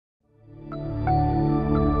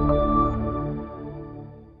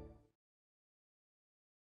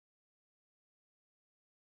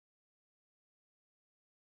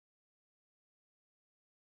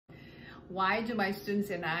Why do my students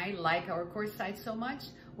and I like our course sites so much?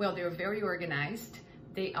 Well, they're very organized,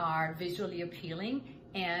 they are visually appealing,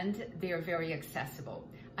 and they are very accessible.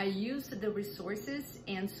 I use the resources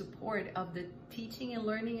and support of the Teaching and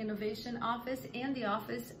Learning Innovation Office and the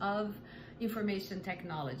Office of Information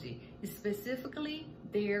Technology, specifically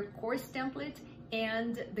their course template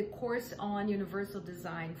and the course on Universal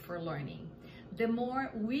Design for Learning. The more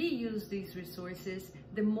we use these resources,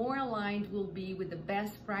 the more aligned we'll be with the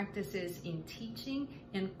best practices in teaching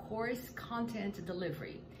and course content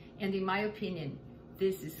delivery. And in my opinion,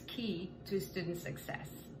 this is key to student success.